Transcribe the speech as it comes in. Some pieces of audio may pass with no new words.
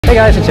Hey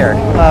guys, it's Eric.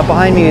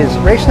 Behind me is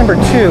race number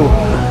 2,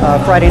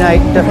 Friday night.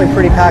 Definitely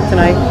pretty packed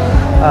tonight.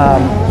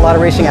 A lot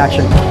of racing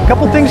action. A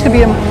couple things to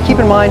keep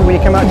in mind when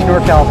you come out to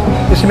NorCal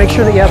is to make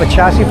sure that you have a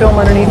chassis film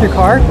underneath your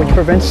car, which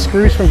prevents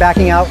screws from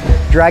backing out,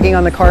 dragging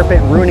on the carpet,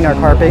 ruining our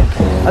carpet.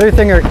 Other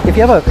thing, if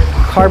you have a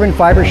carbon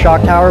fiber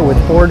shock tower with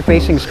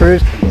forward-facing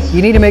screws,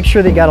 you need to make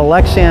sure that you got a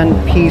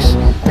Lexan piece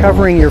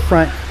covering your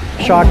front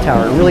shock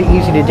tower. Really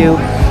easy to do.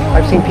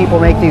 I've seen people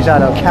make these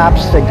out of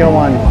caps that go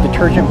on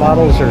detergent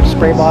bottles or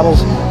spray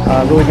bottles.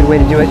 Really good way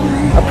to do it.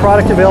 A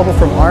product available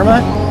from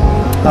Arma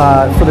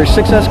for their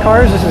 6S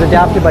cars. This is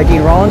adapted by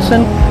Dean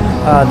Rawlinson.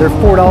 They're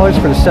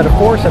 $4 for the set of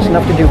 4, so that's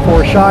enough to do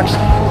 4 shocks.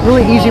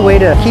 Really easy way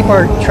to keep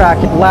our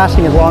track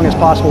lasting as long as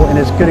possible in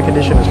as good a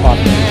condition as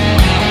possible.